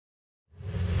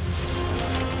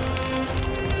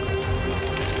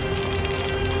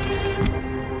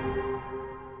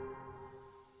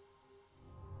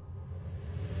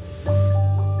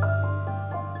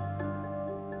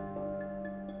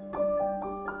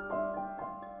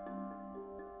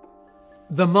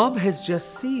The mob has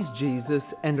just seized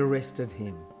Jesus and arrested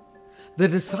him. The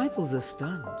disciples are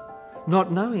stunned,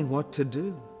 not knowing what to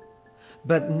do.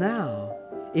 But now,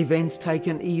 events take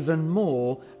an even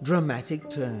more dramatic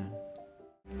turn.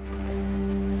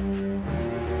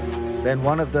 Then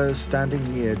one of those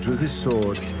standing near drew his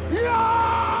sword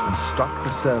and struck the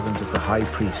servant of the high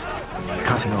priest,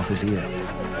 cutting off his ear.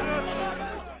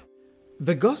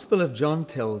 The Gospel of John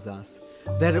tells us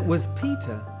that it was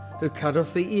Peter who cut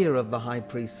off the ear of the high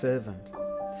priest's servant.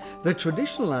 The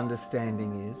traditional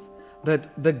understanding is that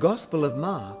the Gospel of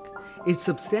Mark is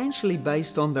substantially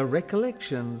based on the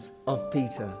recollections of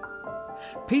Peter.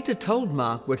 Peter told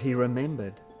Mark what he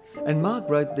remembered, and Mark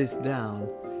wrote this down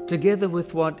together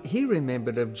with what he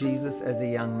remembered of Jesus as a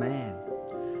young man.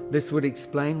 This would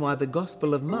explain why the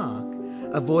Gospel of Mark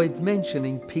avoids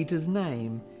mentioning Peter's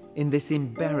name in this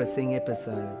embarrassing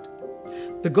episode.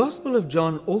 The Gospel of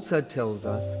John also tells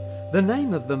us the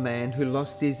name of the man who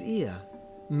lost his ear,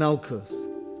 Malchus.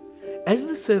 As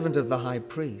the servant of the high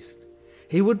priest,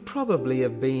 he would probably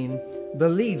have been the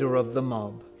leader of the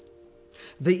mob.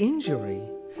 The injury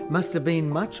must have been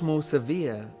much more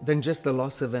severe than just the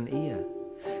loss of an ear,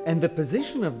 and the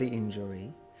position of the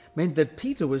injury meant that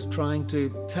Peter was trying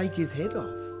to take his head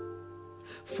off.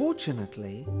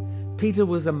 Fortunately, Peter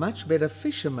was a much better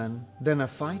fisherman than a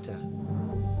fighter.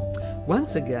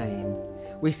 Once again,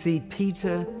 we see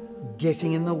Peter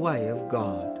getting in the way of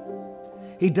God.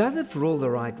 He does it for all the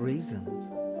right reasons.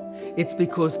 It's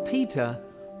because Peter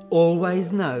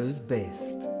always knows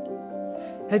best.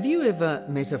 Have you ever,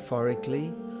 metaphorically,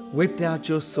 whipped out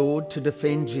your sword to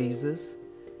defend Jesus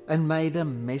and made a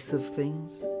mess of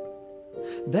things?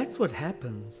 That's what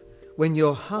happens when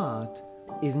your heart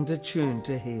isn't attuned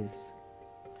to His.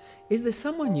 Is there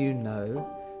someone you know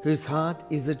whose heart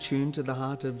is attuned to the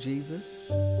heart of Jesus?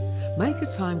 Make a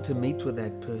time to meet with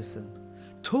that person.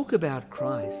 Talk about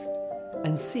Christ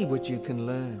and see what you can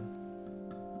learn.